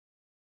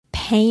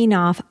paying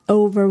off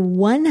over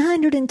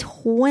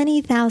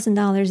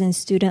 $120,000 in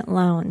student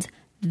loans.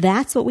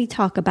 That's what we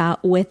talk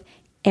about with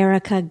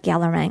Erica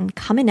Gellerman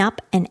coming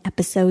up in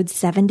episode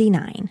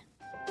 79.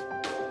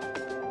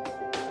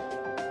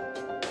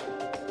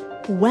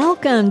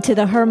 Welcome to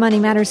the Her Money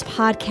Matters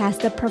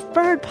podcast, the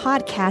preferred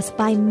podcast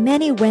by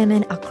many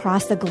women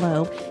across the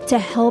globe to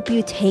help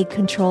you take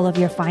control of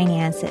your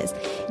finances.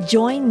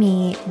 Join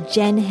me,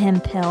 Jen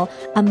Hemphill,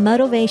 a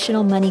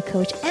motivational money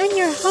coach and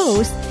your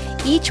host,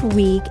 each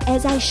week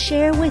as I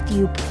share with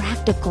you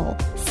practical,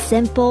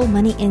 simple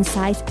money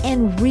insights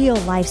and real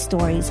life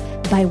stories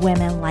by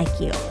women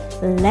like you.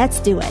 Let's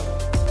do it.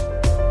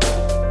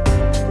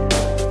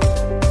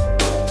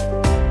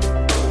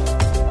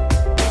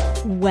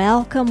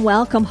 Welcome,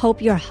 welcome.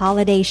 Hope your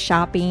holiday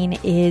shopping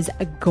is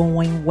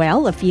going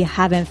well. If you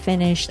haven't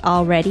finished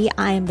already,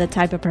 I am the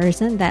type of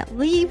person that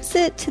leaves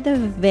it to the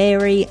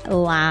very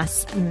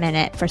last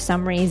minute for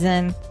some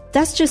reason.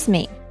 That's just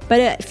me.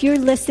 But if you're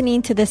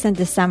listening to this in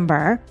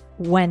December,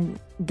 when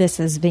this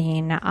is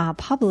being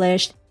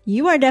published,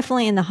 you are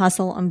definitely in the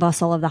hustle and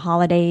bustle of the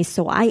holidays.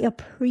 So I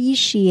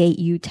appreciate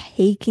you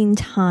taking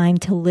time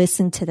to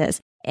listen to this.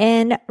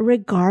 And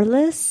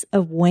regardless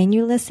of when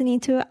you're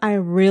listening to it, I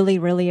really,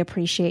 really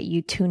appreciate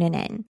you tuning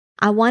in.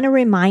 I want to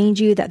remind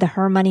you that the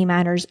Her Money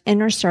Matters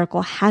Inner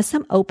Circle has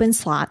some open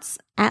slots,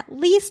 at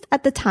least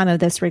at the time of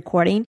this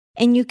recording.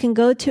 And you can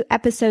go to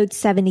episode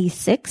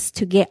 76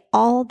 to get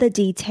all the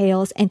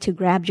details and to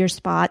grab your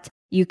spot.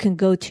 You can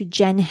go to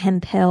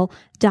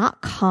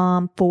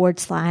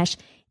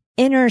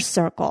jenhemphill.com/inner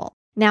circle.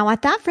 Now, I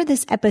thought for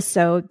this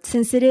episode,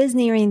 since it is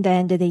nearing the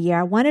end of the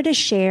year, I wanted to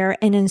share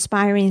an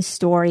inspiring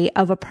story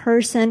of a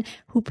person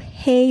who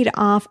paid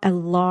off a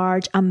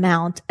large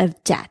amount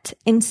of debt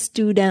in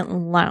student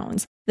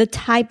loans. The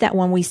type that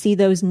when we see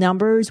those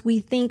numbers, we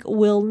think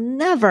we'll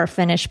never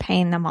finish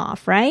paying them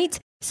off, right?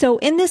 So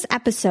in this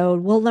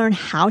episode, we'll learn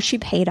how she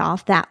paid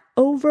off that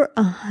over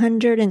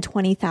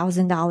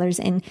 $120,000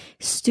 in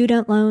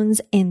student loans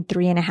in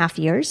 3.5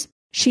 years.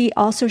 She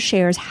also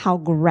shares how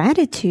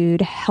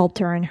gratitude helped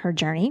her in her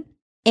journey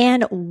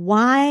and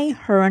why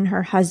her and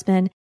her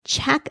husband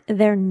check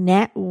their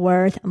net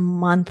worth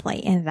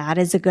monthly. And that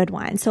is a good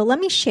one. So let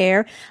me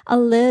share a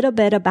little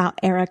bit about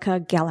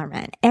Erica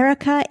Gellerman.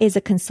 Erica is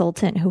a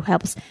consultant who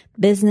helps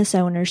business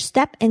owners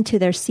step into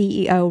their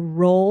CEO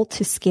role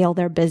to scale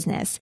their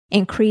business,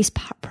 increase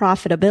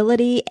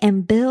profitability,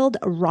 and build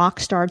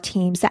rockstar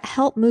teams that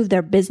help move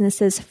their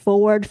businesses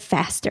forward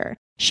faster.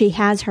 She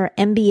has her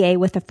MBA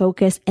with a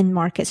focus in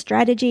market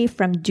strategy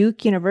from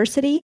Duke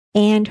University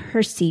and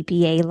her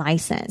CPA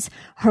license.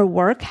 Her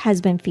work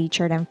has been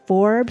featured in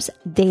Forbes,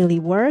 Daily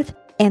Worth,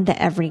 and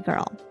The Every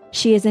Girl.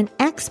 She is an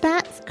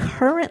expat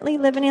currently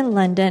living in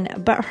London,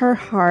 but her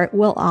heart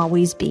will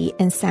always be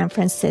in San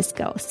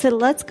Francisco. So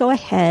let's go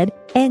ahead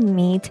and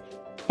meet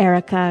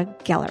Erica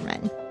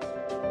Gellerman.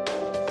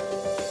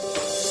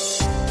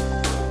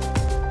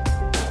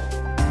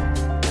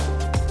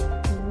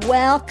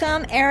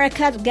 Welcome,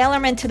 Erica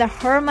Gellerman, to the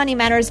Her Money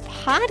Matters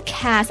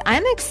podcast.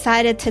 I'm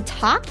excited to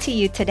talk to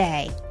you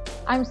today.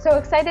 I'm so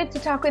excited to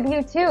talk with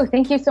you too.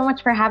 Thank you so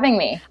much for having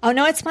me. Oh,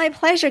 no, it's my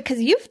pleasure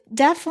because you've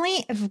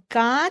definitely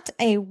got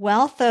a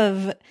wealth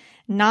of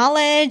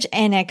knowledge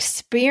and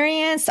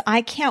experience.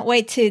 I can't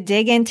wait to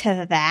dig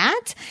into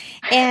that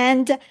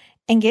and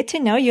get to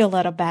know you a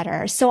little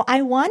better. So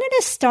I wanted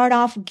to start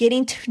off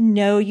getting to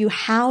know you,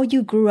 how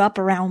you grew up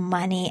around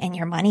money and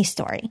your money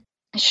story.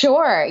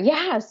 Sure.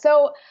 Yeah.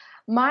 So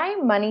my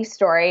money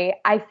story,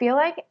 I feel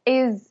like,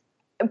 is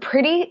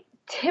pretty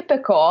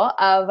typical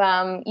of,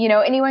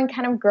 anyone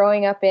kind of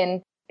growing up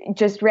in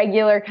just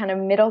regular kind of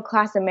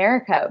middle-class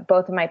America.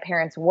 Both of my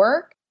parents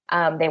work.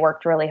 They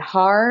worked really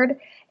hard.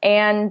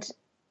 And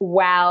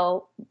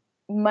while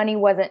money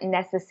wasn't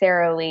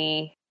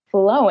necessarily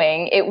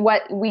flowing, it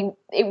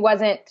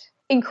wasn't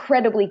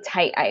incredibly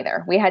tight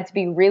either. We had to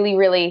be really,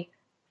 really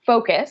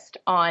focused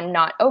on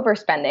not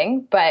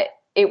overspending, but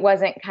it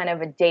wasn't kind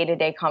of a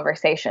day-to-day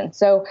conversation.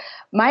 So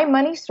my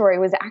money story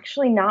was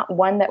actually not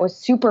one that was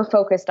super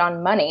focused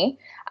on money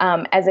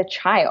as a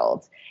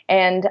child.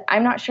 And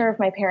I'm not sure if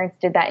my parents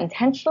did that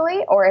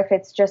intentionally or if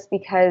it's just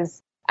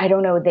because, I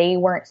don't know, they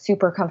weren't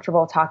super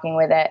comfortable talking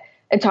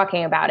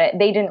about it.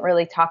 They didn't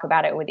really talk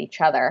about it with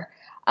each other.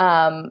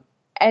 And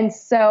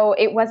so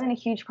it wasn't a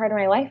huge part of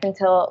my life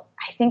until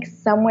I think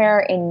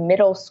somewhere in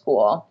middle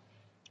school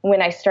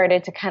when I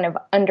started to kind of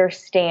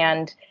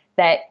understand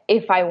that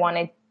if I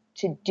wanted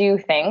to do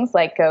things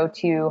like there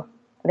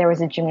was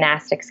a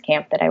gymnastics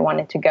camp that I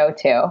wanted to go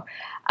to,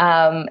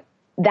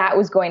 that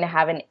was going to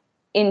have an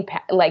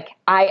impact. Like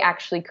I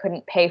actually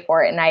couldn't pay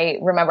for it. And I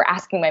remember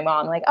asking my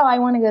mom, like, oh, I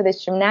want to go to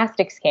this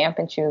gymnastics camp.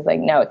 And she was like,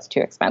 no, it's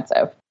too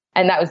expensive.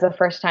 And that was the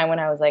first time when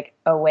I was like,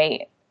 oh,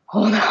 wait,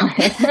 hold on.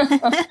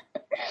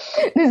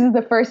 This is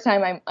the first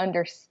time I'm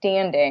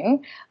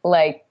understanding,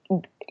 like,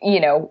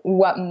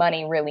 what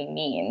money really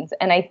means.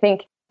 And I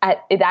think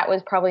that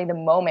was probably the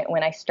moment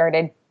when I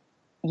started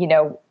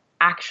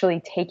actually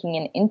taking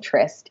an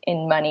interest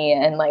in money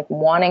and like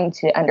wanting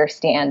to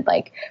understand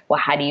like, well,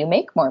 how do you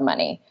make more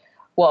money?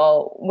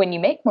 well, when you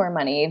make more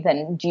money,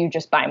 then do you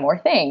just buy more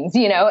things,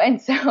 And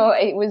so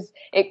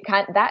it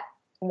kind of, that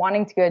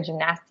wanting to go to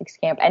gymnastics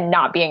camp and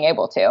not being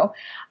able to,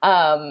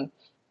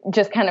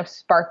 just kind of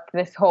sparked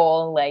this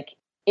whole like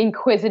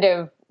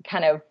inquisitive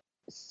kind of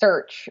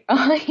search.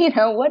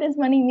 What does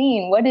money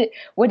mean?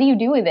 What do you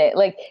do with it?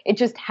 Like, it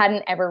just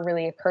hadn't ever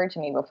really occurred to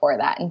me before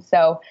that. And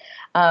so,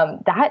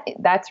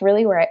 that's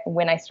really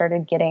when I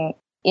started getting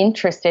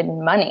interested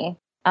in money.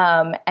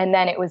 And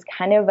then it was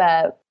kind of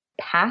a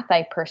path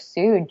I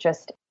pursued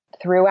just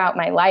throughout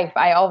my life.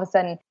 I all of a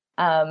sudden,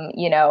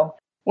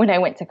 when I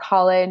went to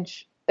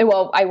college,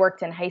 well, I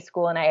worked in high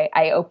school and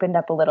I opened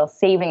up a little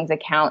savings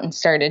account and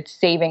started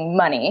saving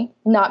money,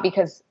 not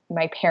because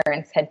my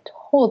parents had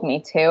told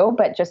me to,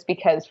 but just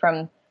because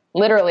from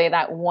literally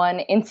that one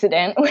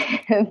incident with,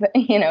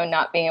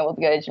 not being able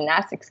to go to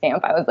gymnastics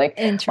camp, I was like,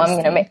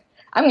 well,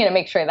 I'm going to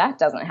make sure that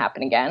doesn't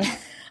happen again.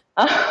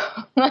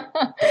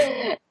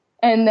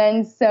 And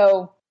then,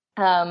 so,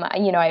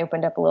 I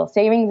opened up a little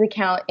savings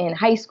account in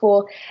high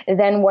school.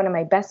 Then one of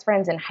my best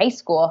friends in high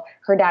school,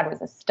 her dad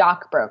was a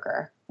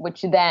stockbroker,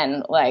 which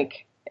then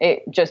like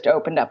it just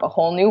opened up a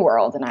whole new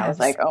world. And I was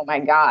like, oh my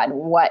God,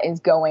 what is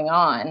going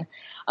on?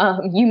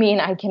 You mean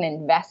I can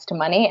invest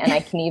money and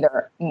I can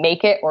either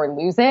make it or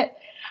lose it?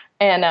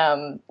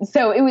 And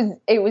so it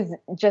was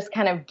just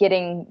kind of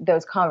getting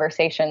those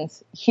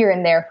conversations here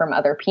and there from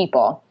other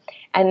people.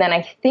 And then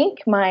I think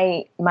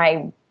my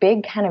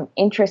big kind of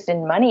interest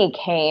in money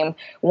came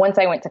once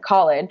I went to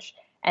college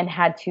and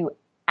had to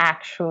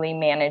actually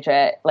manage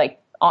it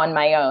like on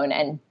my own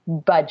and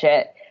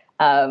budget,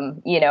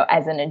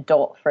 as an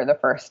adult for the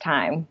first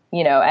time.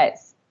 I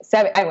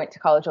went to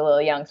college a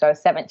little young, so I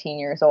was 17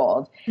 years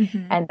old.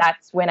 Mm-hmm. And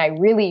that's when I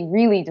really,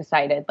 really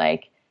decided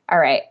like, all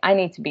right, I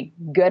need to be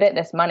good at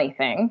this money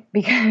thing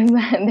because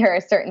there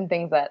are certain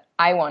things that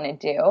I want to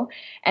do.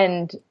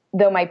 And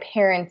though my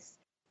parents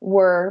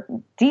were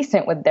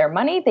decent with their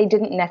money, they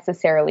didn't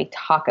necessarily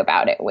talk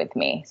about it with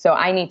me. So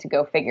I need to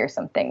go figure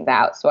some things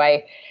out. So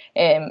I,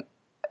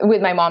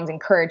 with my mom's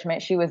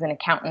encouragement, she was an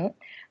accountant.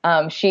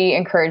 She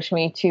encouraged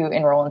me to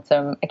enroll in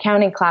some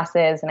accounting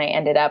classes, and I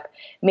ended up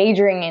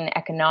majoring in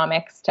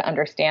economics to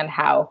understand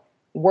how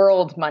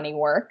world money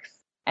works.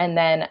 And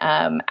then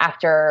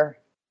after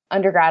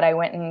undergrad, I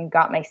went and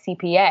got my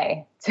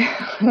CPA to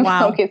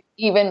focus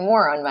even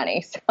more on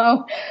money.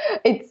 So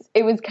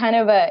it was kind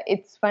of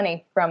it's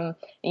funny from,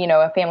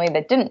 a family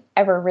that didn't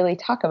ever really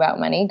talk about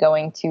money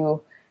going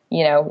to,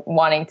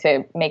 wanting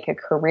to make a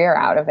career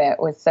out of it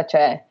was such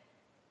a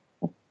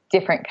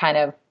different kind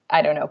of,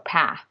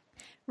 path.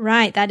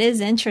 Right. That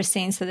is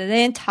interesting. So they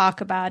didn't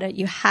talk about it.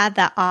 You had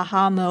that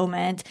aha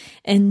moment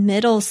in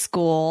middle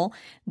school.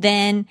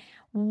 Then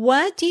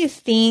what do you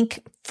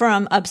think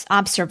from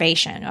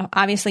observation?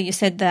 Obviously, you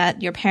said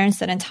that your parents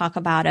didn't talk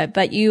about it,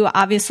 but you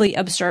obviously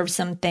observed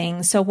some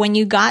things. So when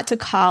you got to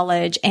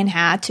college and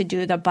had to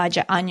do the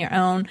budget on your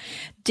own,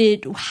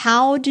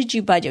 how did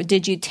you budget?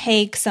 Did you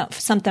take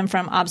something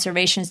from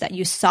observations that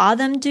you saw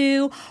them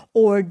do,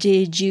 or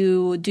did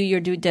you do your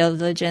due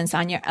diligence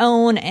on your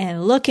own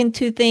and look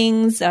into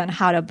things on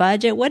how to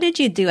budget? What did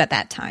you do at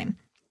that time?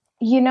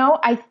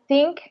 I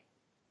think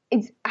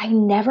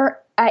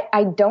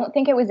I don't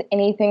think it was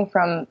anything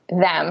from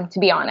them, to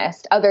be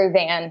honest, other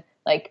than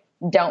like,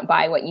 don't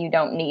buy what you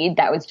don't need.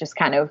 That was just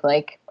kind of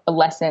like a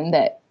lesson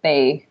that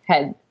they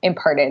had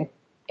imparted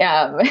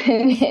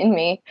in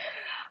me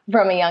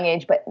from a young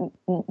age, but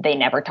they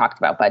never talked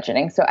about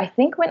budgeting. So I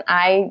think when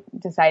I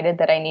decided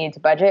that I needed to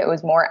budget, it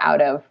was more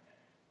out of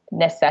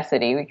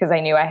necessity because I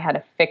knew I had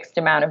a fixed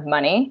amount of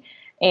money.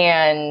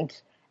 And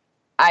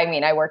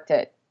I worked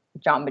at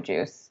Jamba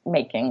Juice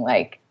making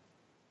like,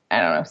 I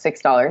don't know,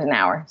 $6 an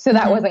hour. So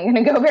that wasn't going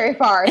to go very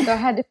far. So I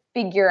had to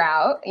figure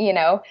out,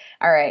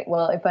 all right,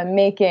 well, if I'm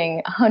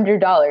making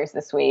 $100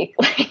 this week,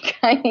 like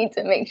I need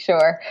to make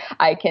sure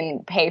I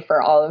can pay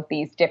for all of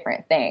these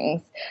different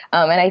things.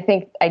 And I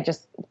think I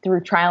just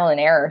through trial and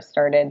error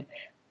started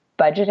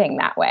budgeting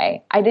that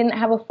way. I didn't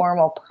have a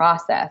formal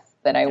process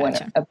that I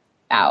went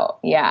about.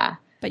 Yeah.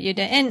 But you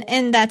did.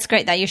 And that's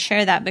great that you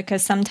share that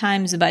because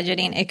sometimes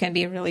budgeting, it can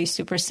be really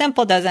super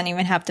simple. Doesn't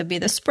even have to be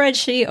the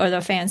spreadsheet or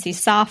the fancy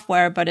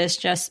software, but it's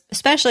just,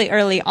 especially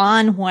early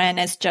on when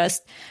it's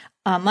just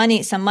some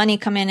money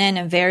coming in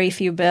and very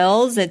few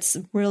bills, it's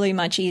really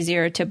much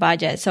easier to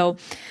budget. So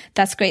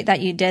that's great that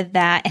you did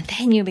that. And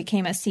then you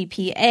became a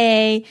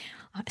CPA,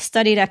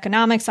 studied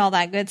economics, all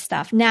that good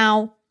stuff.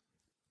 Now,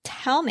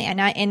 tell me,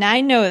 and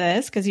I know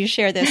this because you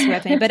shared this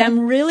with me, but I'm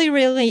really,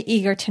 really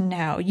eager to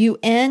know. You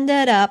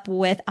ended up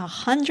with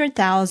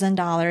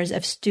 $100,000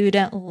 of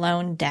student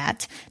loan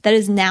debt that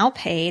is now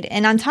paid.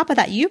 And on top of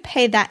that, you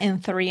paid that in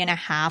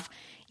 3.5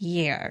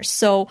 years.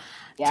 So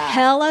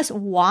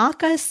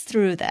walk us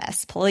through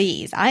this,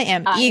 please. I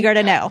am eager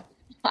to know.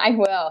 I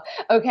will.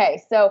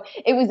 Okay. So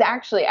it was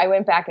actually, I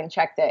went back and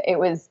checked it. It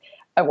was,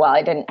 I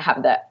don't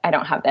have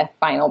the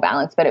final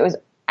balance, but it was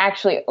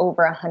actually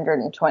over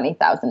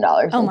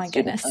 $120,000 in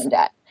student loan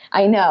debt.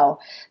 I know.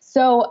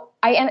 So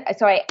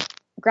I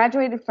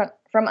graduated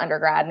from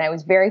undergrad, and I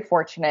was very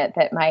fortunate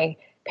that my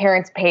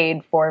parents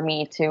paid for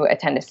me to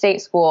attend a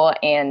state school.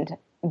 And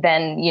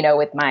then,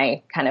 with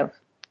my kind of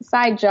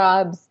side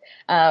jobs,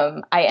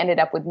 I ended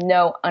up with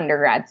no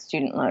undergrad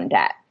student loan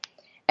debt.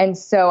 And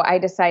so I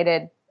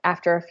decided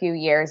after a few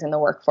years in the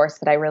workforce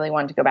that I really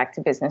wanted to go back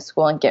to business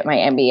school and get my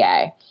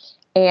MBA.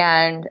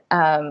 And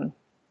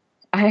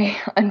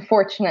I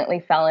unfortunately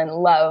fell in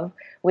love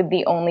with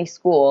the only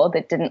school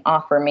that didn't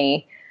offer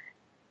me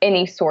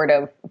any sort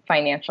of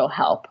financial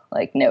help,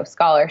 like no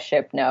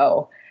scholarship,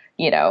 no,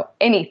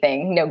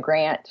 anything, no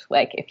grant.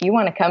 Like, if you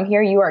want to come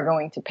here, you are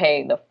going to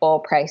pay the full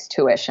price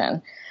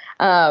tuition.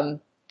 But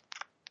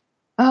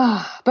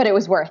it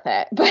was worth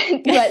it.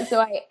 But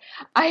so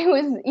I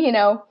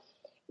was,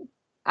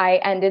 I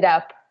ended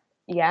up,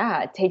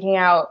 taking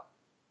out,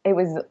 it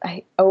was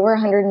over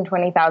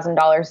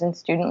 $120,000 in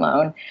student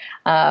loan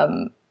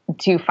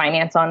to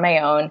finance on my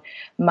own.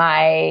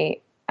 I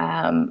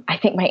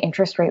think my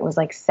interest rate was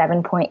like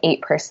 7.8%.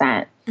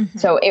 Mm-hmm.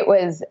 So it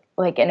was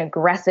like an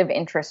aggressive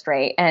interest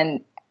rate.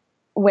 And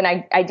when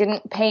I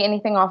didn't pay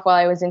anything off while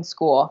I was in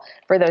school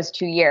for those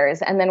 2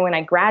 years. And then when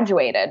I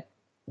graduated,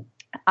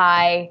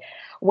 my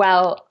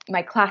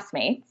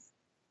classmates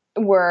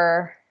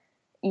were,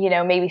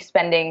 maybe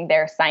spending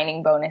their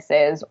signing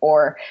bonuses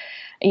or,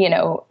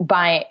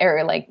 buying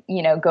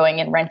or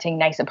going and renting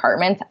nice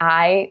apartments.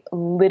 I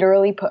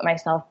literally put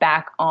myself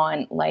back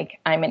on like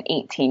I'm an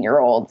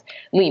 18-year-old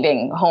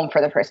leaving home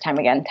for the first time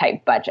again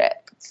type budget.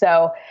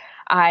 So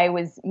I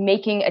was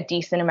making a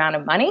decent amount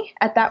of money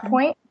at that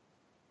point,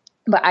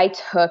 but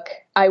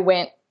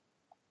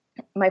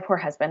my poor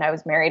husband, I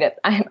was married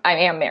I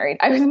am married.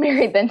 I was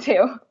married then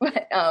too,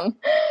 but,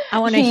 I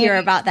want to hear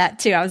about that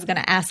too. I was going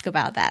to ask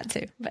about that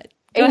too, but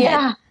go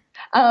ahead.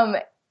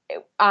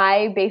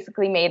 I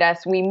basically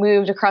we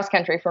moved across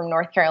country from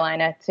North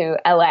Carolina to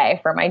LA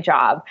for my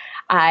job.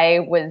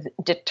 I was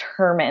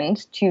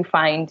determined to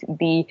find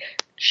the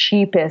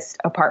cheapest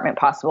apartment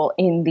possible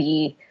in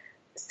a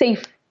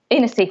safe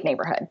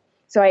neighborhood.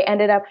 So I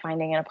ended up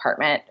finding an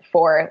apartment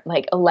for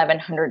like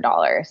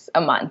 $1,100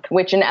 a month,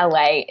 which in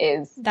LA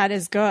that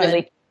is good.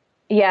 Really,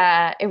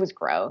 it was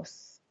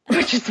gross.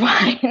 Which is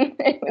fine.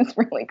 It was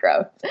really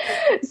gross.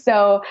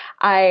 So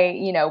I,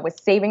 was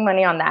saving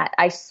money on that.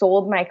 I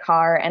sold my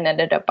car and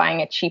ended up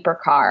buying a cheaper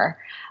car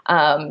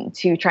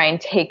to try and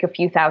take a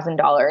few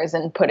 $1,000s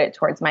and put it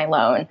towards my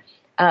loan.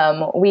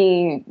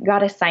 We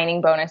got a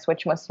signing bonus,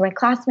 which most of my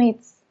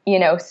classmates,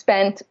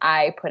 spent.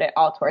 I put it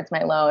all towards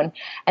my loan.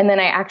 And then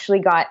I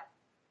actually got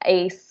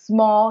a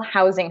small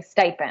housing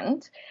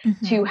stipend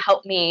to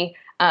help me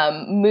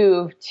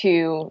move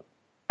to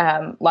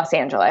Los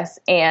Angeles.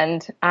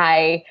 And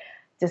I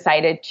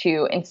decided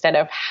to, instead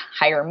of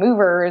hire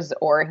movers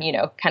or,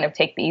 kind of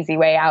take the easy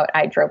way out,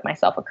 I drove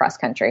myself across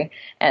country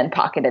and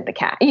pocketed the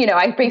cash.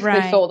 I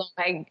basically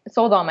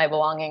sold all my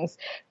belongings,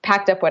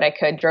 packed up what I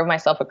could, drove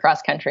myself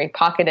across country,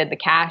 pocketed the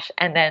cash,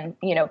 and then,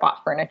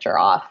 bought furniture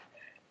off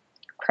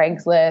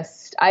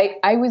Craigslist.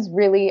 I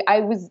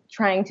was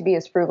trying to be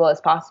as frugal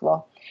as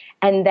possible.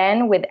 And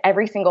then with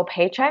every single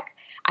paycheck,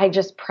 I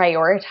just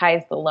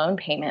prioritized the loan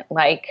payment.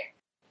 Like,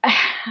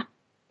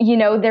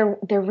 there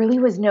really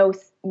was no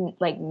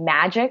like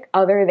magic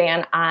other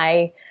than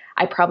I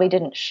probably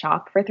didn't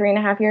shop for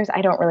 3.5 years.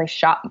 I don't really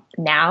shop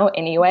now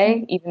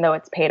anyway, even though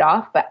it's paid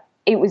off, but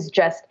it was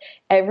just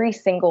every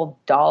single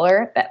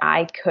dollar that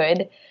I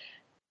could,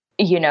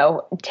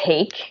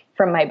 take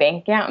from my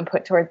bank account and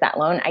put towards that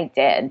loan, I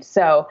did.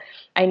 So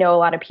I know a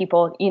lot of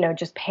people,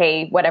 just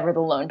pay whatever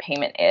the loan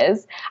payment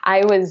is.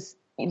 I was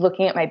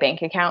looking at my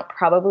bank account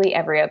probably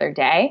every other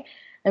day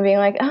and being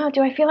like, oh,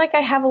 do I feel like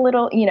I have a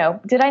little,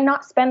 did I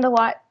not spend a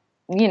lot,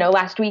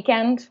 last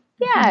weekend?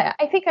 Yeah,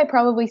 I think I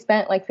probably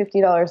spent like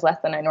 $50 less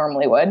than I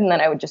normally would. And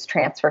then I would just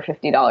transfer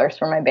 $50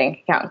 from my bank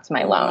account to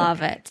my loan.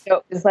 Love it. So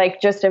it was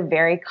like just a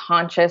very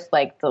conscious,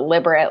 like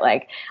deliberate,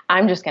 like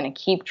I'm just going to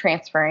keep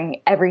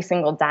transferring every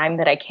single dime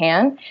that I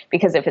can,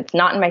 because if it's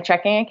not in my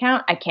checking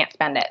account, I can't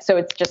spend it. So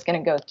it's just going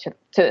to go to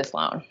this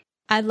loan.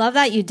 I love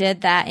that you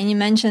did that. And you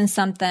mentioned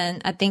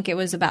something, I think it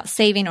was about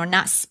saving or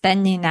not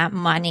spending that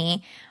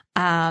money.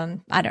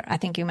 I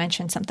think you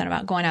mentioned something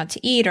about going out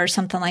to eat or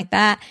something like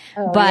that,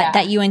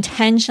 that you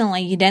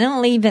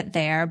didn't leave it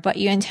there, but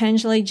you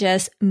intentionally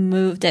just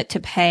moved it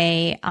to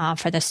pay,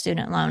 for the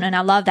student loan. And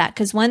I love that,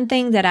 because one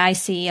thing that I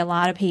see a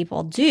lot of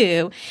people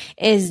do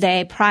is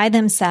they pride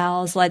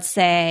themselves, let's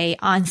say,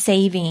 on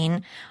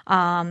saving,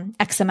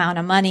 X amount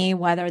of money,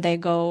 whether they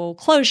go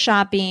clothes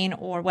shopping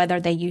or whether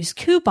they use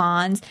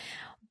coupons.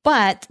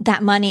 But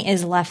that money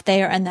is left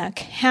there in the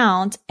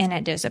account and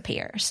it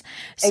disappears.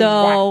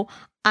 So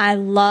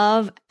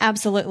I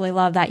absolutely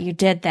love that you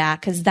did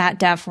that, because that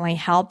definitely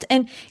helped.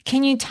 And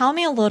can you tell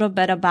me a little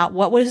bit about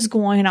what was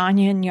going on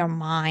in your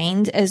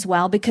mind as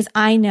well? Because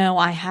I know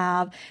I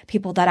have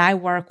people that I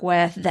work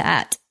with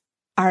that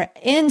are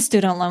in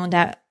student loan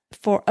debt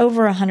for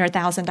over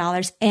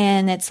 $100,000.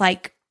 And it's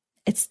like,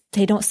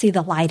 they don't see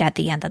the light at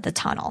the end of the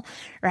tunnel,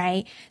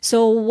 right?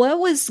 So what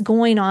was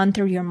going on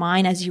through your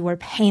mind as you were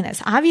paying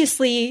this?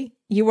 Obviously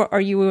you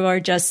were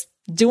just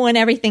doing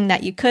everything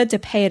that you could to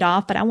pay it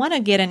off. But I want to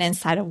get an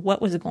insight of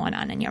what was going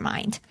on in your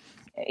mind.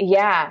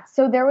 Yeah.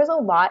 So there was a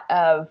lot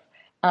of,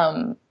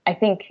 I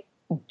think,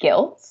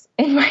 guilt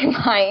in my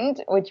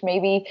mind, which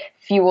maybe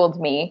fueled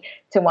me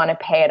to want to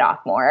pay it off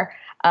more,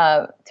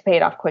 to pay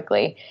it off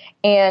quickly.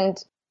 And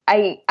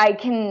I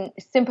can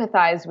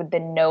sympathize with the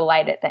no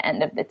light at the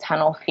end of the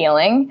tunnel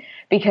feeling,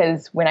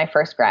 because when I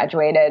first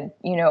graduated,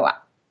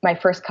 my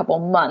first couple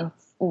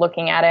months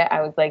looking at it,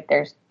 I was like,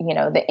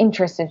 the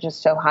interest is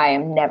just so high.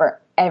 I'm never,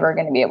 ever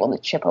going to be able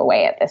to chip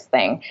away at this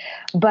thing.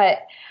 But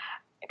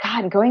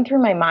God, going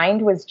through my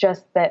mind was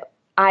just that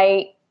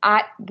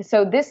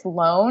so this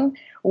loan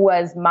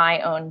was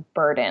my own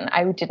burden.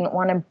 I didn't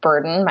want to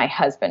burden my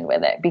husband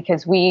with it,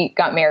 because we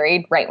got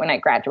married right when I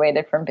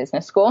graduated from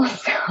business school.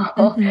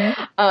 So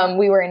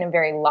we were in a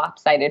very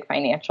lopsided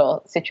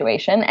financial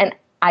situation, and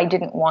I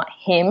didn't want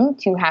him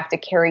to have to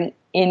carry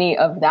any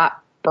of that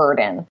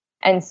burden.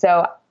 And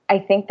so I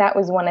think that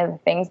was one of the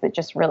things that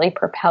just really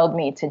propelled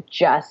me to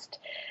just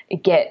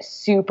get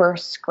super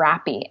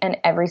scrappy. And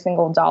every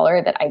single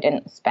dollar that I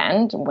didn't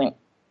spend went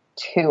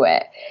to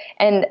it.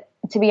 And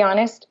to be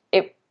honest,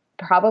 I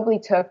probably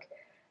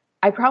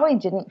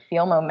didn't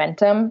feel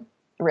momentum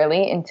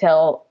really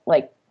until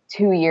like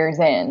 2 years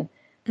in,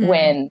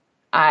 when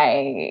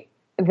I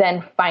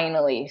then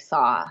finally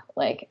saw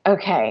like,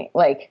 okay,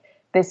 like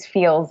this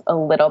feels a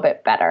little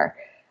bit better.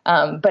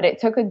 But it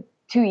took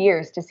 2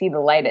 years to see the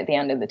light at the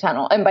end of the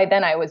tunnel. And by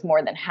then I was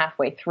more than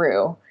halfway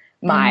through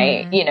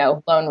my,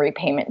 loan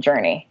repayment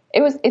journey.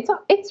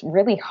 It's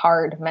really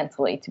hard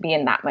mentally to be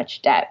in that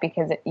much debt,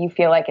 because you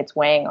feel like it's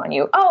weighing on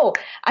you. Oh,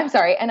 I'm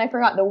sorry. And I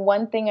forgot the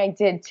one thing I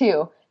did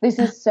too.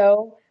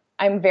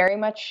 I'm very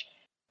much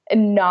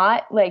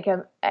not like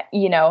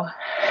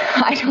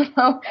I don't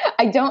know.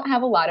 I don't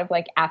have a lot of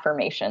like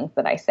affirmations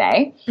that I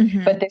say,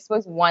 but this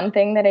was one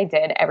thing that I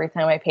did every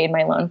time I paid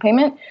my loan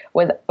payment.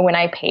 Was when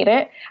I paid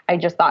it, I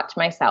just thought to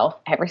myself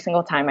every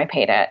single time I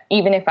paid it,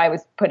 even if I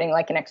was putting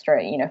like an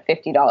extra,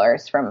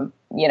 $50 from,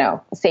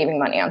 saving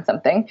money on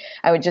something,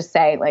 I would just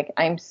say like,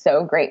 I'm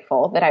so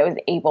grateful that I was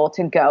able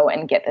to go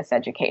and get this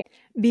education.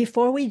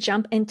 Before we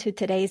jump into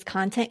today's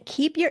content,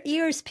 keep your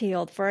ears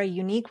peeled for a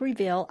unique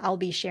reveal I'll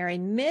be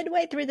sharing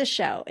midway through the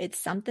show. It's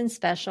something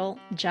special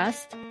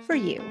just for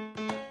you.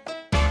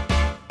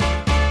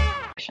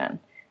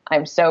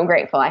 I'm so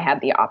grateful I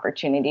had the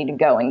opportunity to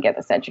go and get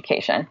this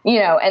education,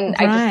 and I just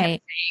kept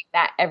saying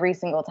that every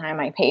single time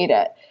I paid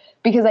it,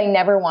 because I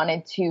never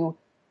wanted to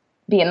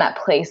be in that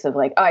place of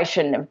like, oh, I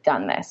shouldn't have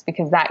done this,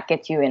 because that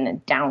gets you in a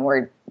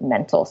downward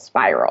mental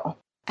spiral.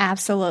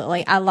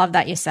 Absolutely. I love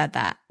that you said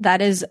that.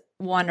 That is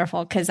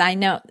wonderful, because I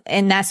know,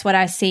 and that's what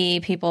I see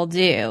people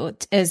do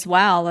as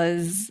well,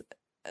 as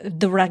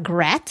the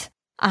regret.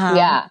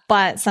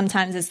 But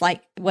sometimes it's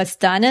like, what's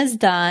done is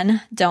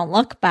done. Don't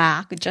look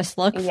back. Just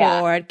look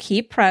forward.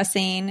 Keep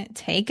pressing.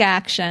 Take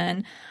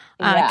action.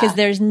 Because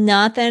there's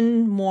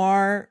nothing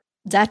more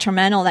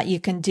detrimental that you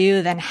can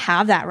do than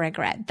have that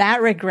regret.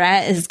 That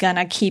regret is going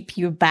to keep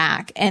you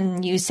back.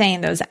 And you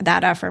saying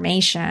that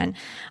affirmation,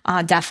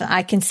 definitely,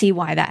 I can see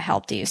why that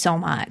helped you so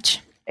much.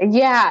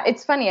 Yeah,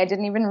 it's funny. I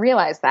didn't even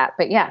realize that.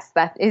 But yes,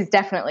 that is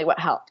definitely what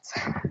helped.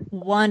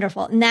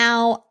 Wonderful.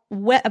 Now,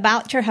 what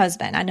about your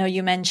husband? I know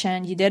you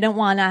mentioned you didn't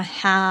want to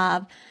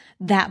have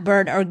that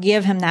burden or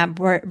give him that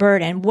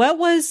burden. What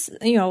was,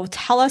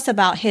 tell us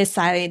about his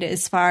side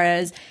as far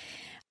as,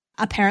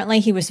 apparently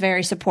he was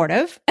very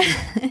supportive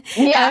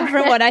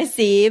from what I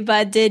see,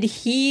 but did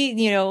he,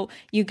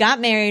 you got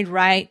married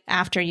right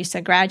after you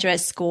said graduate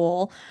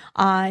school.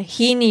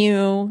 He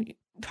knew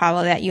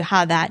probably that you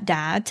had that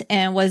debt.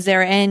 And was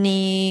there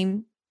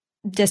any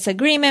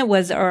disagreement?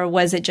 Was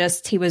it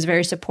just, he was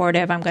very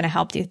supportive? I'm going to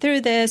help you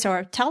through this,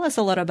 or tell us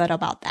a little bit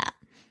about that.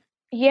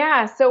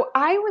 Yeah. So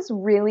I was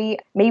really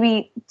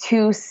maybe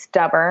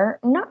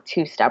not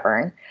too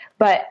stubborn,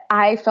 but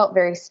I felt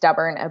very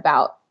stubborn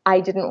about, I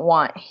didn't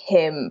want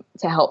him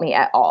to help me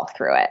at all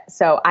through it.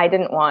 So I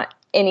didn't want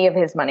any of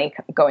his money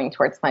going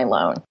towards my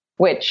loan,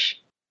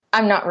 which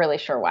I'm not really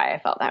sure why I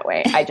felt that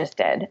way. I just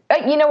did.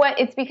 But you know what?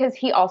 It's because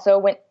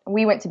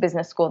we went to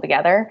business school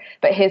together,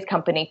 but his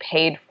company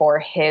paid for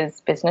his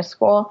business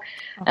school.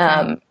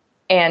 Okay.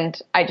 And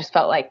I just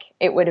felt like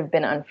it would have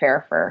been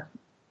unfair for,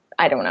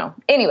 I don't know.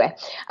 Anyway,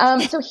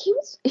 so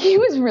he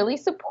was really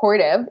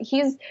supportive.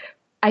 He's,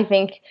 I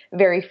think,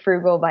 very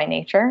frugal by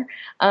nature.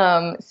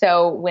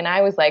 So when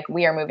I was like,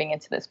 we are moving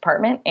into this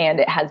apartment and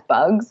it has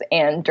bugs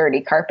and dirty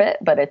carpet,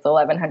 but it's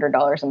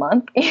 $1,100 a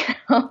month,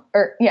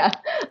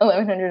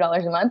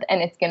 $1,100 a month,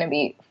 and it's going to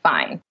be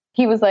fine.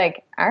 He was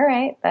like, all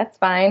right, that's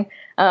fine.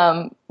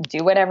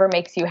 Do whatever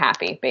makes you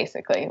happy,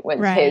 basically, was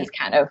his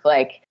kind of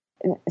like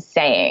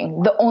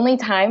saying. The only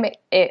time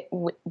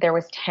there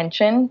was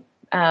tension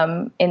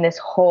in this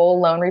whole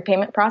loan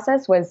repayment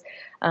process was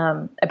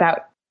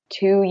about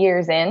 2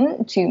 years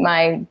in to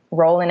my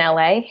role in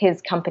LA,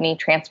 his company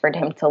transferred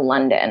him to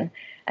London.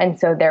 And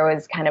so there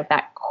was kind of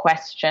that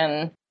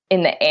question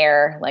in the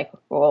air, like,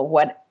 well,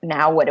 what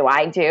do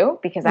I do?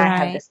 Because I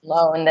have this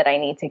loan that I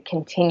need to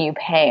continue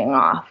paying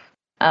off.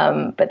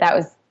 But that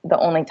was the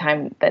only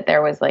time that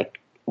there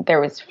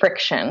was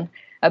friction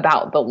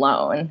about the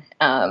loan,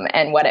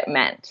 and what it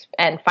meant.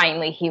 And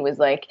finally he was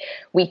like,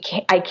 we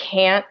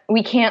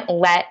can't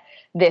let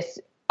this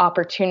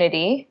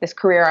opportunity, this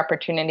career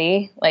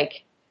opportunity,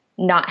 like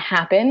not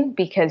happen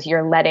because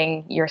you're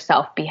letting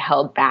yourself be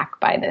held back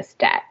by this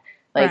debt.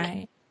 Like,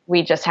 right.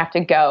 We just have to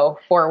go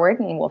forward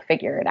and we'll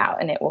figure it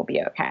out and it will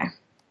be okay.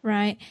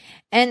 Right.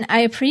 And I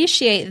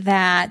appreciate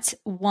that.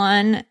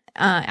 One,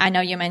 I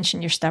know you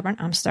mentioned you're stubborn.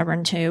 I'm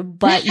stubborn too,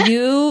 but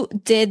you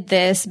did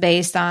this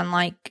based on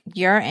like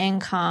your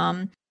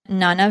income,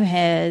 none of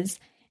his.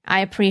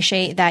 I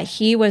appreciate that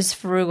he was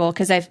frugal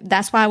because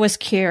that's why I was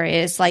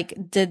curious.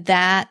 Like, did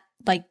that,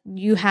 like,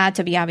 you had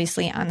to be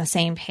obviously on the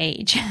same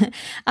page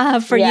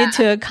for you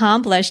to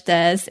accomplish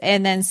this.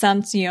 And then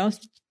some,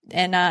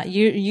 and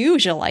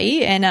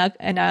usually in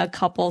a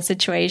couple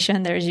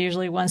situation, there's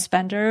usually one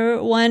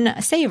spender,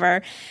 one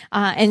saver.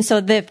 And so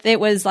if it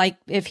was like,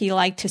 if he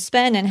liked to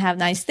spend and have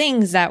nice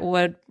things, that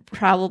would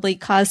probably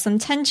cause some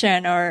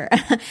tension or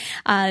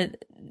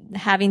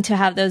having to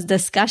have those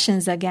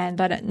discussions again.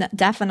 But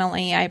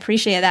definitely, I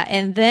appreciate that.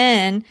 And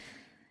then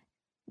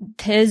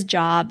his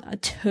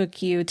job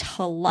took you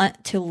to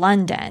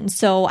London.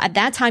 So at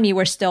that time, you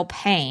were still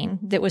paying.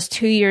 That was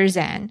 2 years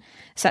in.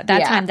 So at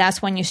that time,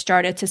 that's when you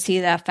started to see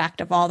the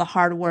effect of all the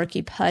hard work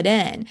you put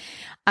in.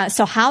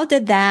 So how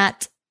did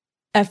that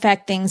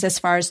affect things as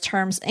far as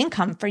terms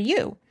income for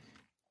you?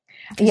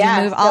 Because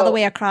you move all the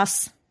way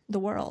across the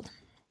world.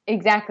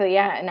 Exactly,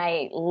 yeah. And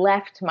I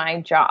left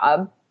my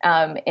job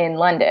in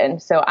London.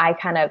 So I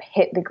kind of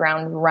hit the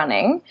ground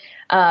running,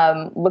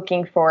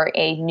 looking for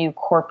a new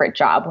corporate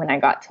job when I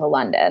got to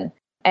London.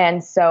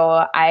 And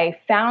so I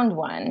found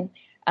one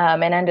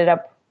and ended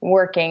up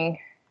working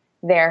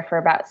there for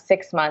about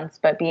 6 months,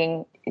 but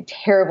being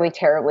terribly,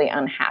 terribly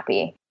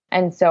unhappy.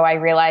 And so I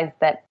realized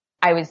that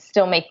I was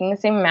still making the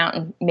same amount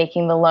and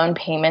making the loan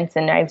payments,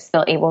 and I was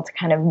still able to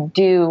kind of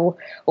do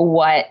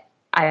what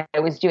I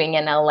was doing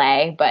in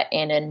LA, but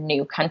in a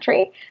new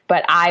country.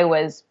 But I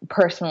was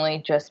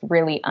personally just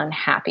really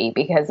unhappy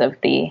because of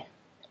the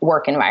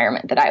work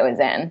environment that I was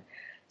in.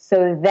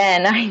 So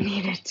then I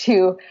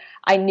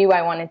knew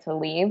I wanted to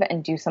leave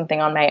and do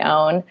something on my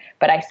own,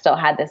 but I still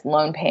had this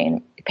loan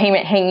payment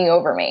hanging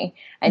over me.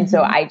 And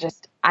so I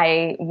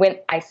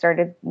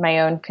started my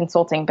own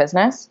consulting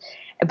business,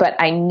 but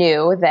I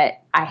knew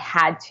that I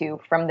had to,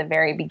 from the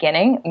very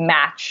beginning,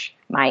 match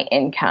my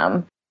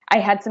income. I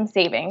had some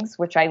savings,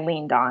 which I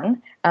leaned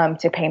on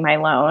to pay my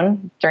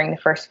loan during the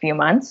first few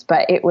months,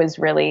 but it was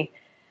really,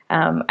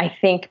 I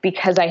think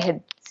because I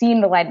had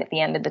seen the light at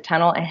the end of the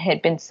tunnel and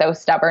had been so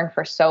stubborn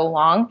for so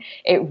long,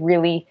 it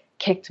really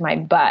kicked my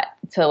butt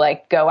to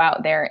like go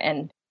out there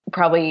and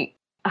probably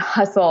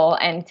hustle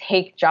and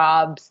take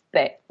jobs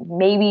that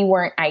maybe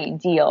weren't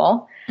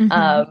ideal,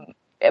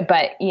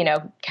 but,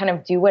 kind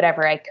of do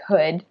whatever I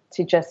could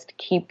to just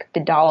keep the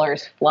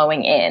dollars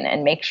flowing in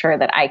and make sure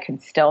that I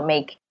could still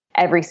make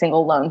every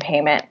single loan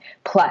payment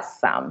plus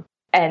some.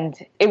 And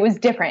it was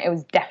different. It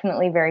was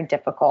definitely very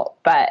difficult,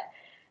 but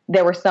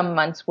there were some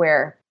months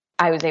where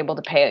I was able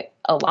to pay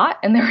a lot.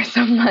 And there were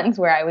some months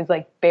where I was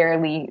like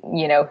barely,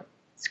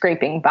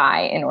 scraping by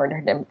in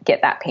order to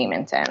get that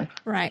payment in.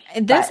 Right.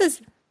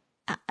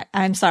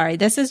 I'm sorry.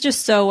 This is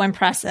just so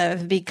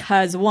impressive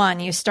because one,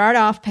 you start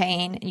off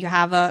paying, you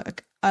have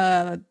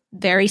a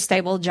very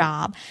stable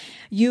job.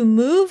 You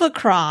move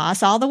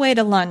across all the way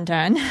to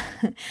London.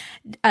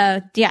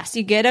 Yes,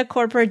 you get a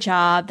corporate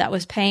job that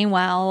was paying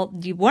well.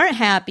 You weren't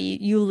happy.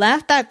 You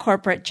left that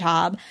corporate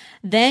job.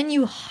 Then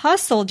you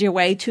hustled your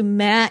way to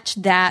match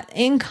that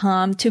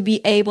income to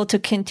be able to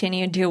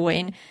continue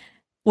doing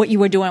what you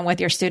were doing with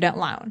your student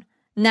loan.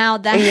 Now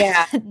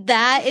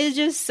that is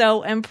just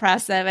so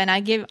impressive. And I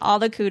give all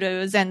the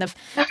kudos and the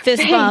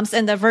fist bumps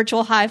and the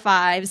virtual high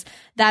fives.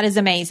 That is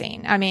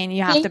amazing. I mean,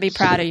 you have to be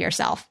proud of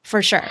yourself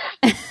for sure.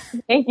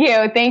 Thank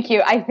you. Thank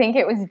you. I think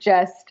it was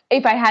just,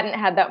 if I hadn't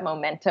had that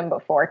momentum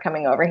before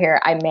coming over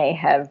here, I may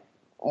have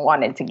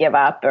wanted to give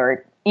up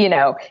or,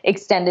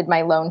 extended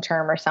my loan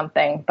term or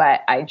something.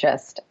 But I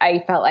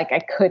felt like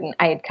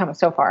I had come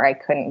so far, I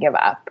couldn't give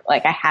up.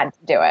 Like I had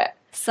to do it.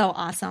 So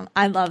awesome.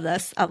 I love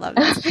this.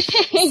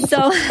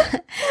 So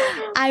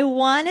I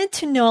wanted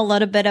to know a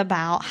little bit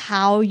about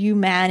how you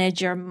manage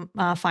your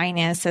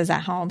finances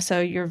at home.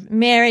 So you're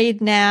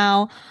married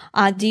now.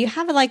 Do you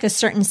have like a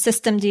certain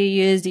system do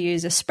you use? Do you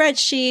use a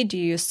spreadsheet? Do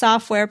you use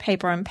software,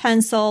 paper and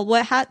pencil?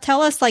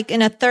 Tell us like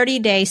in a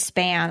 30-day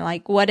span,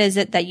 like what is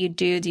it that you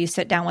do? Do you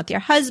sit down with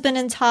your husband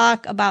and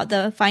talk about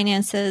the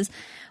finances?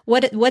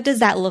 What does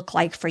that look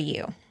like for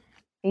you?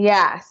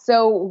 Yeah.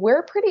 So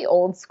we're pretty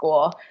old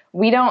school.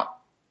 We don't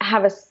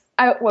have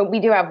we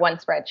do have one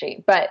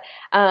spreadsheet, but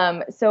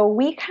so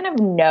we kind of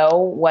know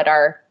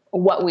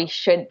what we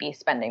should be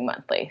spending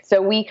monthly.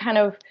 So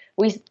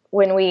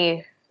when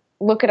we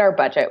look at our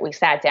budget, we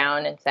sat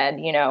down and said,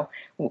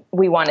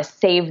 we want to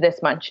save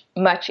this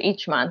much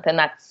each month, and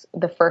that's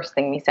the first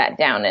thing we sat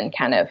down and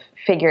kind of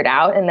figured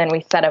out, and then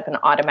we set up an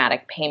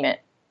automatic payment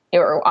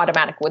or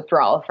automatic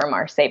withdrawal from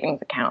our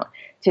savings account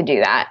to do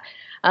that.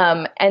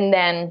 And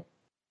then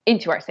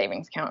into our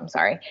savings account, I'm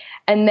sorry.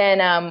 And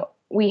then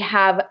we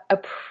have a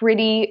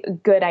pretty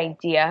good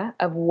idea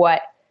of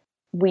what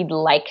we'd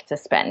like to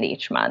spend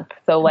each month.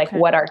 So like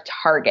what our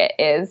target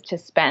is to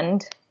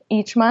spend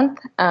each month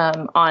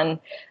on,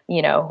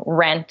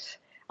 rent,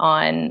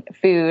 on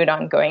food,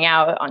 on going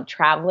out, on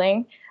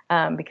traveling,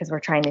 because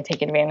we're trying to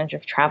take advantage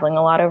of traveling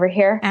a lot over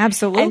here.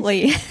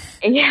 Absolutely.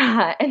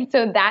 And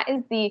so that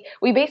is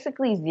we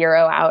basically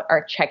zero out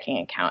our checking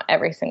account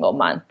every single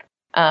month.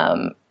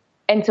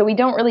 And so we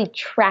don't really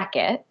track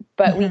it,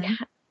 but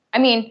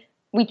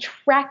we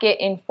track it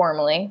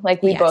informally.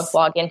 Like we both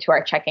log into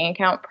our checking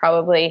account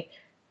probably,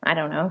 I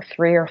don't know,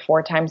 3 or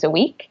 4 times a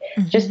week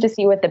just to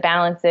see what the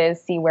balance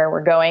is, see where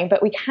we're going.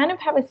 But we kind of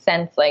have a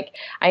sense, like,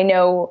 I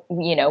know,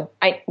 we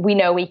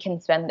know we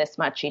can spend this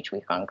much each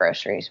week on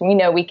groceries. We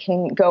know we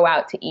can go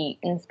out to eat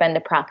and spend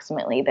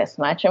approximately this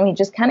much. And we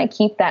just kind of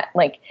keep that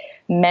like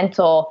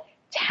mental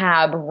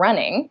tab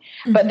running.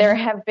 But there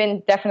have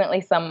been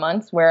definitely some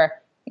months where,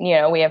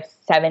 we have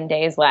 7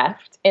 days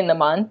left in the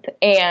month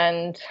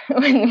and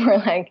we're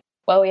like,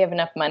 well, we have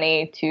enough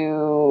money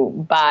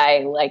to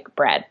buy like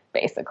bread,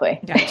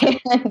 basically.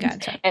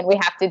 Gotcha. And we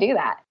have to do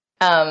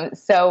that.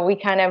 So we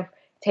kind of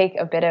take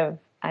a bit of,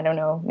 I don't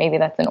know, maybe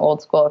that's an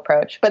old school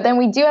approach, but then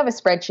we do have a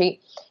spreadsheet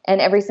and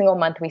every single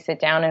month we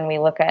sit down and we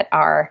look at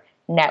our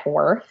net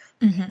worth.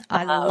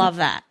 I love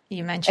that.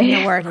 You mentioned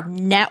the word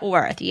net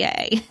worth.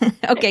 Yay.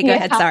 Okay, go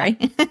ahead. Sorry.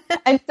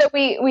 And so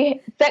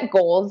we set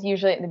goals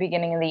usually at the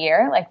beginning of the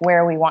year, like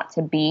where we want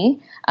to be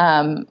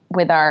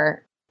with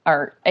our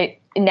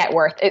net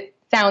worth. It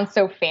sounds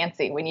so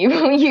fancy when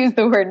you use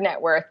the word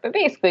net worth, but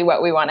basically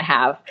what we want to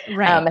have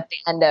at the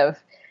end of,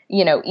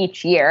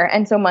 each year.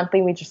 And so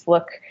monthly we just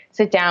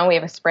sit down, we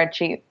have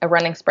a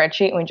running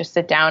spreadsheet, and we just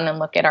sit down and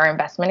look at our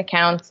investment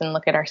accounts and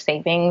look at our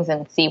savings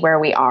and see where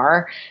we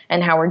are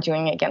and how we're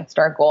doing against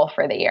our goal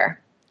for the year.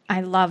 I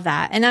love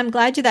that. And I'm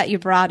glad that you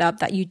brought up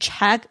that you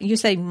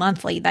say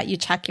monthly, that you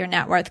check your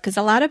net worth, because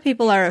a lot of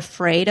people are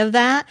afraid of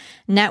that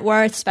net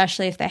worth,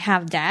 especially if they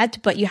have debt,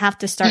 but you have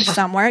to start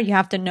somewhere. You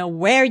have to know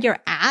where you're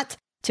at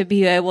to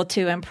be able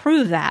to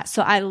improve that.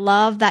 So I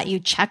love that you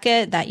check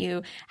it, that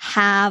you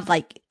have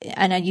like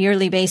on a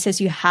yearly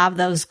basis, you have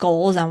those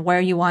goals on where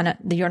you want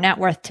your net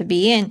worth to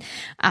be. And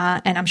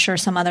I'm sure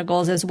some other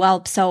goals as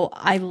well. So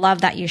I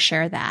love that you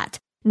share that.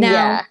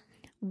 Now,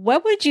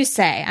 what would you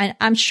say?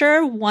 I'm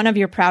sure one of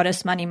your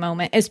proudest money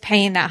moment is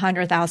paying that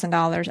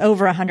 $100,000,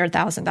 over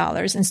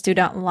 $100,000 in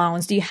student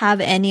loans. Do you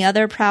have any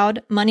other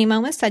proud money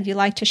moments that you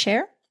like to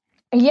share?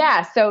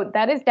 Yeah, so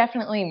that is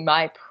definitely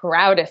my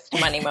proudest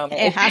money moment.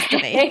 It has to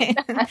be.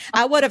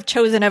 I would have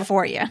chosen it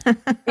for you.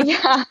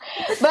 Yeah,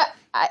 but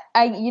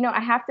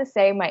I have to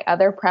say my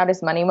other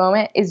proudest money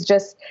moment is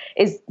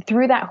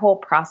through that whole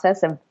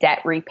process of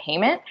debt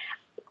repayment.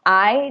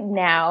 I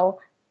now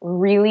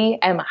really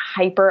am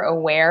hyper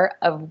aware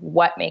of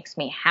what makes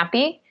me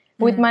happy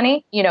with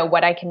money,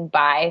 what I can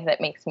buy that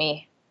makes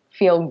me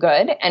feel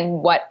good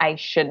and what I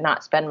should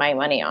not spend my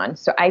money on.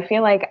 So I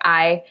feel like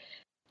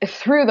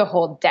through the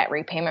whole debt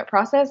repayment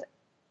process,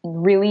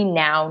 really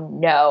now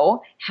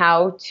know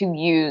how to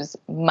use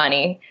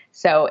money.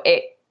 So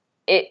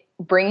it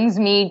brings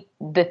me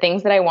the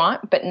things that I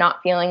want, but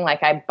not feeling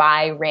like I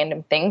buy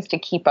random things to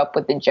keep up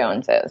with the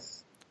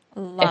Joneses.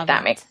 If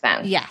that makes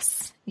sense.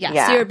 Yes.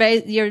 Yeah.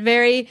 You're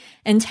very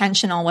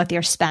intentional with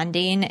your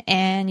spending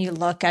and you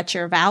look at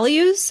your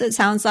values, it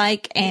sounds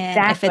like,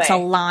 and if it's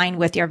aligned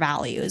with your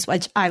values,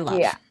 which I love.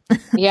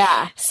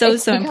 Yeah. so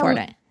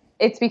important.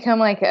 It's become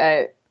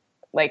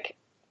like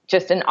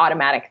just an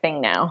automatic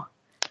thing now.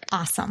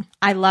 Awesome.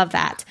 I love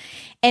that.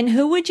 And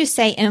who would you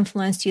say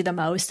influenced you the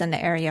most in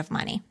the area of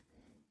money?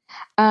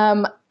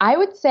 I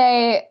would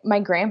say my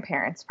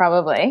grandparents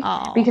probably,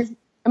 because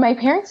my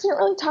parents didn't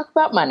really talk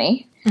about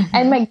money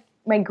and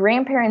my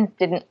grandparents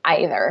didn't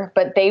either,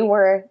 but they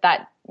were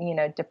that,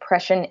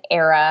 Depression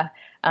era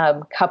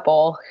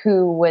couple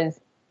who was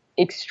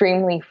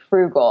extremely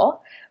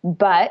frugal,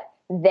 but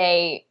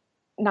they,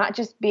 not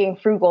just being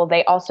frugal,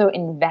 they also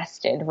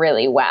invested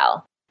really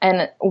well.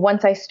 And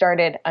once I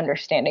started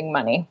understanding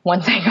money,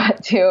 once I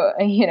got to,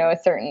 a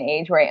certain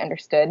age where I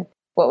understood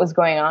what was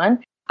going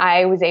on,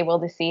 I was able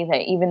to see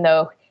that even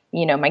though,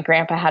 my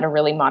grandpa had a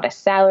really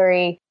modest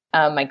salary,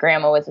 my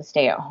grandma was a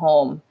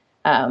stay-at-home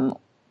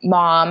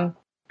mom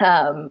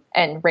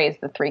and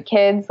raised the 3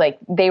 kids, like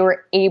they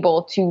were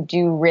able to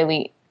do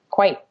really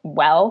quite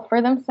well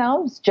for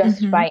themselves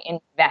just by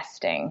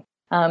investing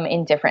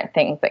in different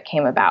things that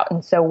came about.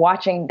 And so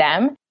watching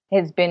them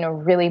has been a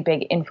really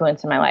big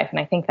influence in my life. And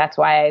I think that's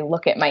why I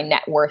look at my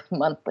net worth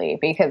monthly,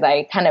 because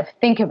I kind of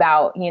think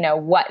about,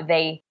 what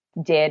they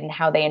did and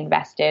how they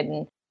invested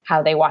and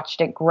how they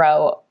watched it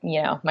grow.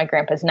 My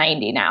grandpa's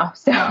 90 now.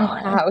 So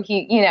how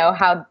he,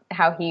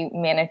 how he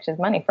managed his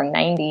money for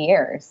 90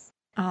 years.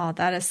 Oh,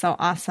 that is so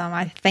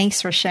awesome.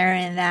 Thanks for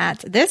sharing that.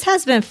 This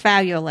has been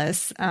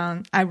fabulous.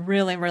 I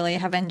really, really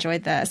have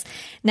enjoyed this.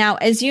 Now,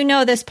 as you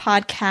know, this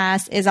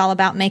podcast is all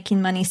about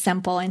making money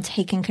simple and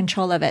taking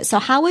control of it. So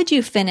how would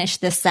you finish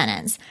this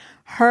sentence?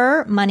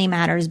 Her money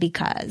matters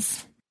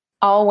because?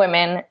 all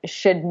women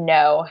should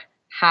know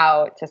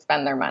how to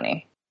spend their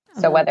money.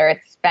 So whether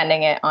it's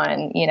spending it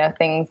on,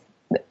 things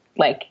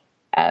like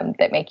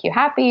that make you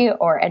happy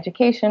or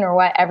education or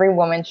what, every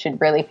woman should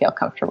really feel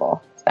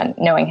comfortable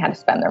knowing how to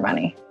spend their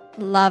money.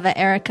 Love it,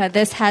 Erica.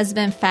 This has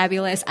been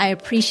fabulous. I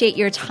appreciate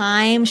your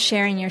time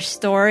sharing your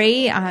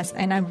story,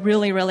 and I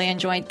really, really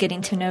enjoyed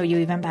getting to know you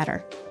even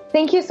better.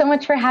 Thank you so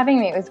much for having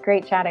me. It was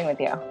great chatting with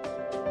you.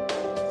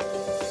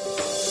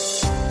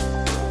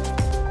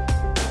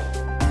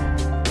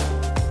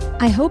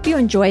 I hope you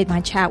enjoyed my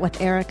chat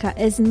with Erica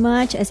as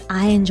much as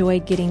I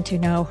enjoyed getting to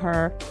know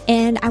her.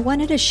 And I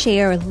wanted to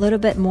share a little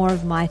bit more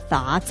of my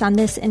thoughts on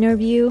this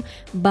interview.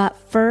 But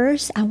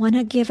first, I want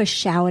to give a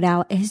shout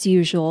out, as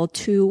usual,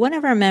 to one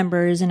of our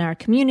members in our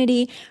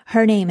community.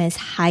 Her name is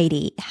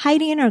Heidi.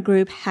 Heidi in our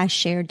group has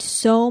shared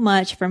so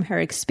much from her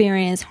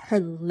experience, her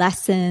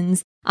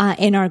lessons,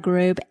 in our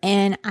group.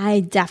 And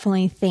I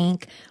definitely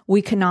think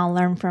we can all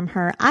learn from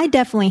her. I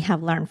definitely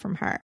have learned from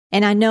her.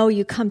 And I know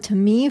you come to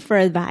me for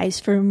advice,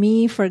 for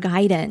me for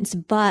guidance,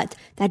 but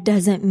that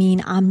doesn't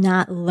mean I'm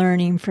not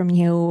learning from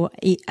you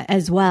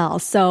as well.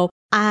 So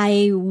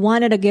I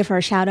wanted to give her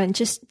a shout out and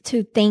just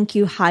to thank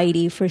you,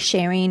 Heidi, for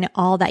sharing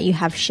all that you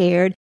have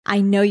shared.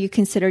 I know you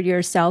consider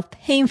yourself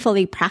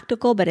painfully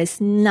practical, but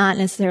it's not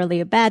necessarily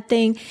a bad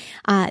thing.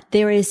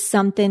 There is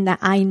something that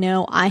I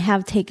know I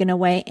have taken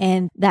away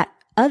and that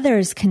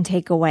others can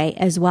take away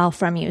as well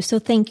from you. So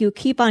thank you.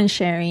 Keep on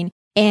sharing.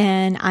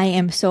 And I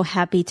am so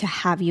happy to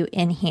have you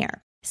in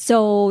here.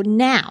 So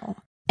now,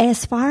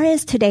 as far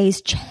as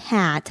today's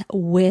chat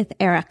with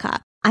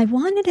Erica, I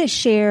wanted to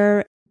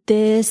share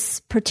this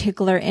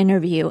particular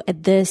interview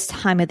at this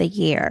time of the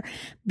year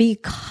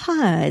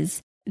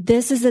because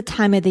this is the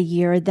time of the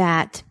year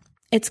that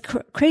it's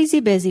crazy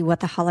busy with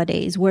the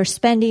holidays. We're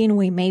spending,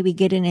 we may be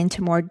getting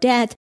into more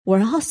debt.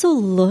 We're also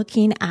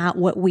looking at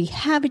what we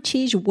have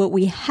achieved, what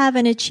we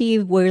haven't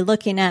achieved. We're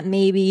looking at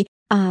maybe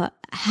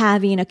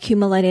having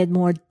accumulated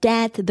more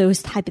debt,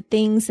 those type of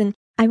things. And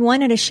I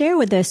wanted to share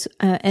with this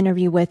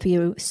interview with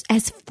you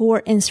as for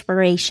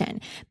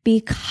inspiration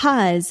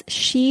because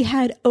she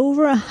had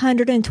over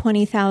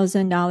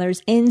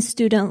 $120,000 in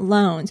student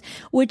loans,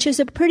 which is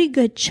a pretty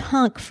good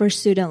chunk for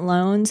student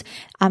loans.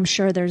 I'm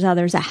sure there's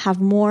others that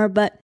have more,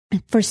 but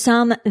for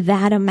some,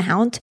 that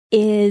amount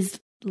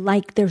is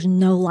like there's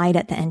no light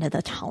at the end of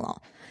the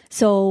tunnel.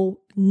 So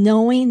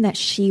knowing that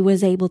she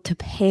was able to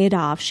pay it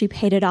off, she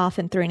paid it off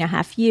in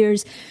 3.5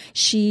 years.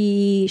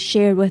 She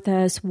shared with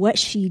us what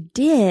she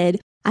did.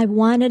 I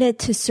wanted it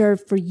to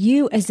serve for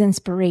you as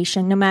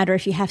inspiration, no matter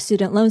if you have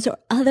student loans or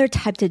other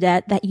types of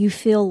debt that you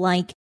feel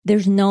like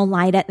there's no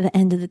light at the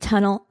end of the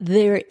tunnel.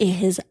 There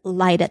is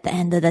light at the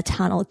end of the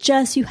tunnel.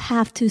 Just you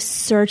have to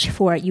search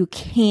for it. You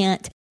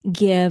can't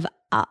give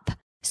up.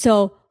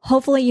 So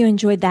hopefully you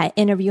enjoyed that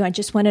interview. I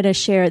just wanted to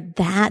share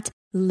that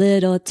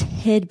little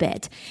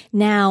tidbit.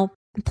 Now,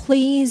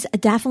 please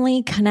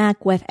definitely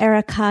connect with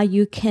Erica.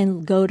 You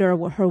can go to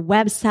her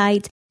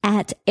website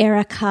at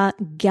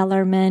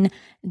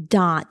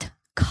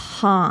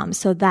ericagellerman.com.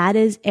 So that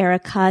is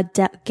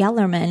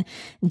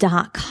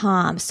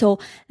ericagellerman.com. So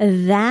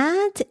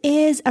that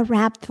is a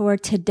wrap for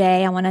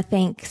today. I want to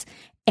thank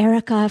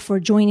Erica for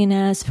joining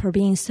us, for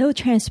being so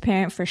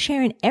transparent, for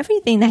sharing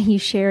everything that you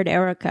shared,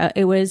 Erica.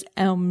 It was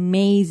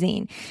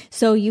amazing.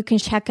 So you can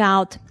check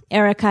out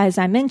Erica, as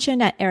I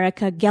mentioned, at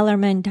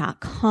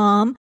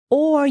ericagellerman.com,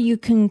 or you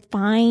can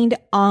find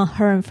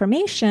her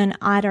information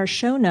at our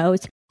show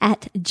notes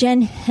at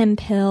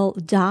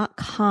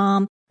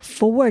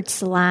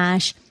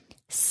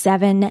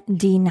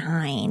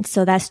jenhemphill.com/79.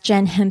 So that's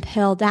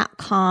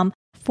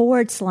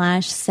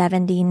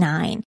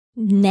jenhemphill.com/79.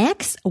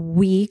 Next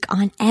week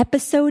on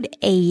episode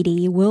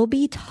 80, we'll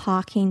be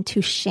talking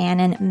to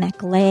Shannon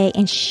McLay,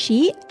 and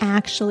she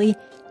actually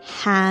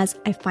has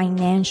a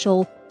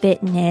financial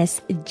fitness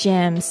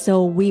gym.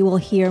 So we will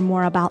hear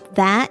more about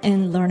that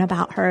and learn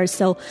about her.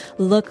 So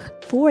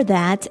look for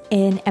that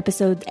in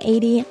episode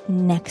 80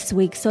 next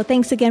week. So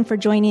thanks again for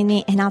joining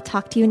me, and I'll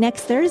talk to you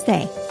next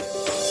Thursday.